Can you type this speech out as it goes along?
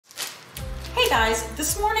Hey guys,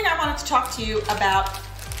 this morning I wanted to talk to you about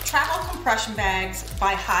travel compression bags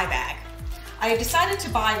by High Bag. I decided to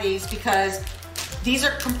buy these because these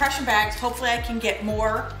are compression bags. Hopefully I can get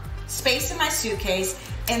more space in my suitcase,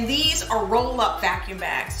 and these are roll-up vacuum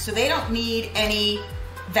bags, so they don't need any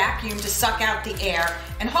vacuum to suck out the air,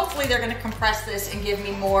 and hopefully they're going to compress this and give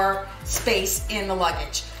me more space in the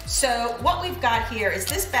luggage. So what we've got here is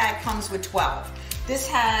this bag comes with 12. This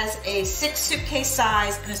has a 6 suitcase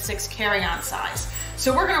size and a 6 carry-on size.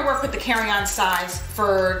 So we're gonna work with the carry-on size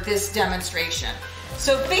for this demonstration.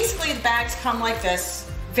 So basically the bags come like this,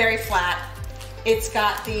 very flat. It's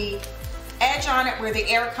got the edge on it where the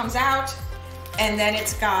air comes out, and then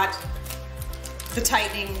it's got the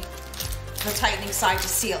tightening side to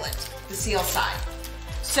seal it, the seal side.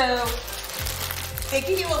 So they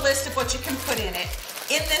give you a list of what you can put in it.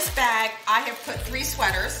 In this bag, I have put 3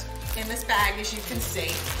 sweaters in this bag, as you can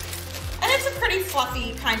see. And it's a pretty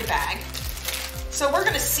fluffy kind of bag. So we're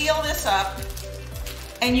gonna seal this up.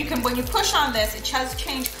 And you can, when you push on this, it does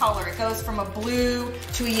change color. It goes from a blue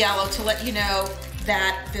to a yellow to let you know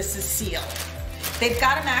that this is sealed. They've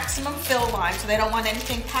got a maximum fill line, so they don't want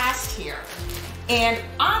anything past here. And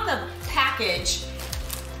on the package,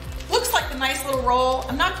 looks like a nice little roll.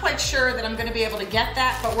 I'm not quite sure that I'm gonna be able to get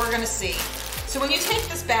that, but we're gonna see. So when you take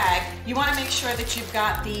this bag, you want to make sure that you've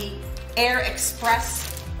got the air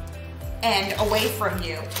express end away from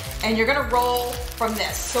you, and you're going to roll from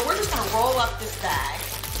this. So we're just going to roll up this bag.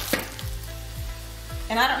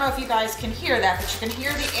 And I don't know if you guys can hear that, but you can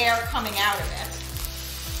hear the air coming out of it.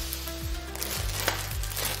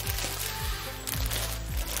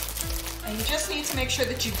 And you just need to make sure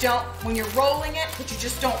that you don't, when you're rolling it, that you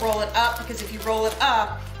just don't roll it up, because if you roll it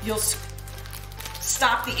up, you'll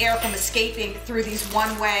stop the air from escaping through these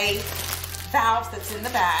one-way valves that's in the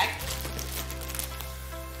bag.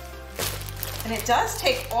 And it does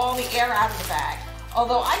take all the air out of the bag.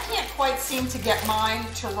 Although I can't quite seem to get mine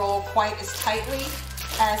to roll quite as tightly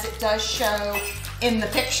as it does show in the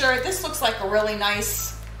picture. This looks like a really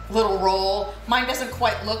nice little roll. Mine doesn't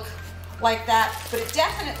quite look like that, but it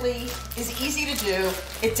definitely is easy to do.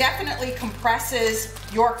 It definitely compresses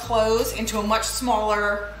your clothes into a much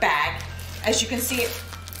smaller bag. As you can see, it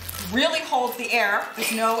really holds the air.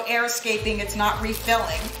 There's no air escaping, it's not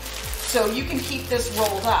refilling. So you can keep this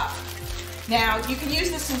rolled up. Now, you can use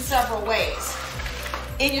this in several ways.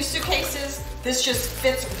 In your suitcases, this just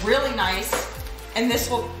fits really nice, and this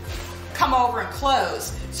will come over and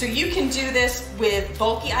close. So you can do this with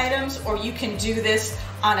bulky items, or you can do this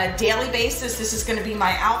on a daily basis. This is gonna be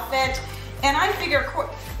my outfit. And I figure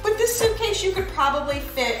with this suitcase, you could probably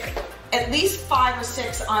fit at least 5 or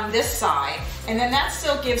 6 on this side, and then that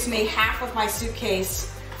still gives me half of my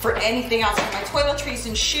suitcase for anything else, for my toiletries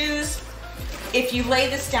and shoes. If you lay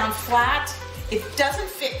this down flat, it doesn't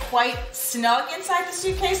fit quite snug inside the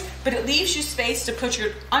suitcase, but it leaves you space to put your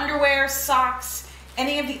underwear, socks,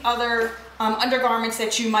 any of the other undergarments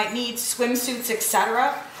that you might need, swimsuits,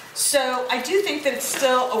 etc. So I do think that it's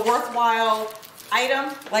still a worthwhile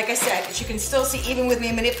item. Like I said, as you can still see, even with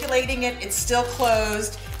me manipulating it, it's still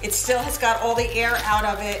closed. It still has got all the air out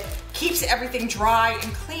of it, keeps everything dry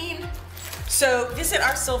and clean. So visit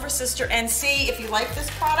our Silver Sister and see if you like this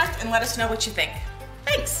product and let us know what you think.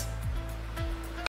 Thanks.